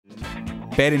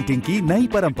Parenting की नई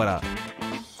परंपरा।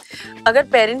 अगर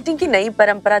पेरेंटिंग की नई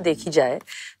परंपरा देखी जाए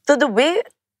तो the way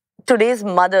today's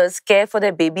mothers care for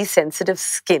their baby's sensitive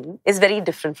skin is very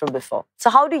different from before. So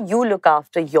how do you look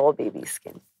after your baby's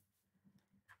skin?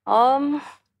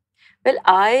 Well,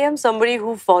 I am somebody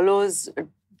who follows,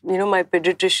 my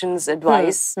pediatrician's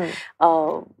advice.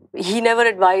 He never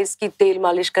advised कि तेल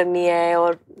मालिश करनी है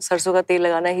और सरसों का तेल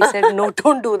लगाना है. He said, no,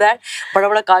 don't do that. बड़ा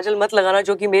बड़ा काजल मत लगाना,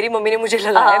 जो कि मेरी मम्मी ने मुझे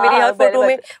लगाया है. मेरी हर फोटो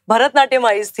में भरतनाट्यम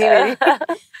आईज थी मेरी.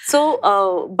 So,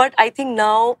 but I think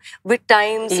now with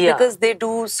times, because they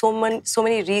do so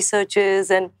many researches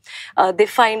and they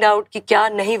find out कि क्या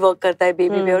नहीं work करता है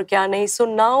baby पे और क्या नहीं. So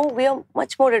now we are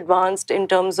much more advanced in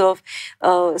terms of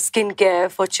skin care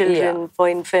for children, for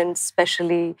infants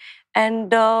especially.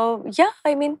 And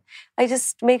I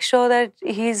just make sure that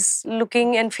he's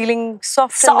looking and feeling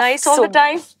soft and nice all the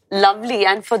time. Lovely.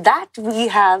 And for that, we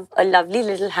have a lovely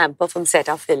little hamper from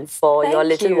Cetaphil for your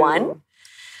little one.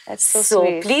 That's so So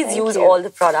sweet. please use all the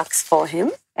products for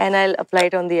him. And I'll apply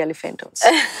it on the elephant also.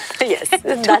 Yes,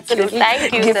 that's a little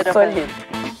Thank you, gift for Cetaphil.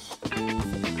 him.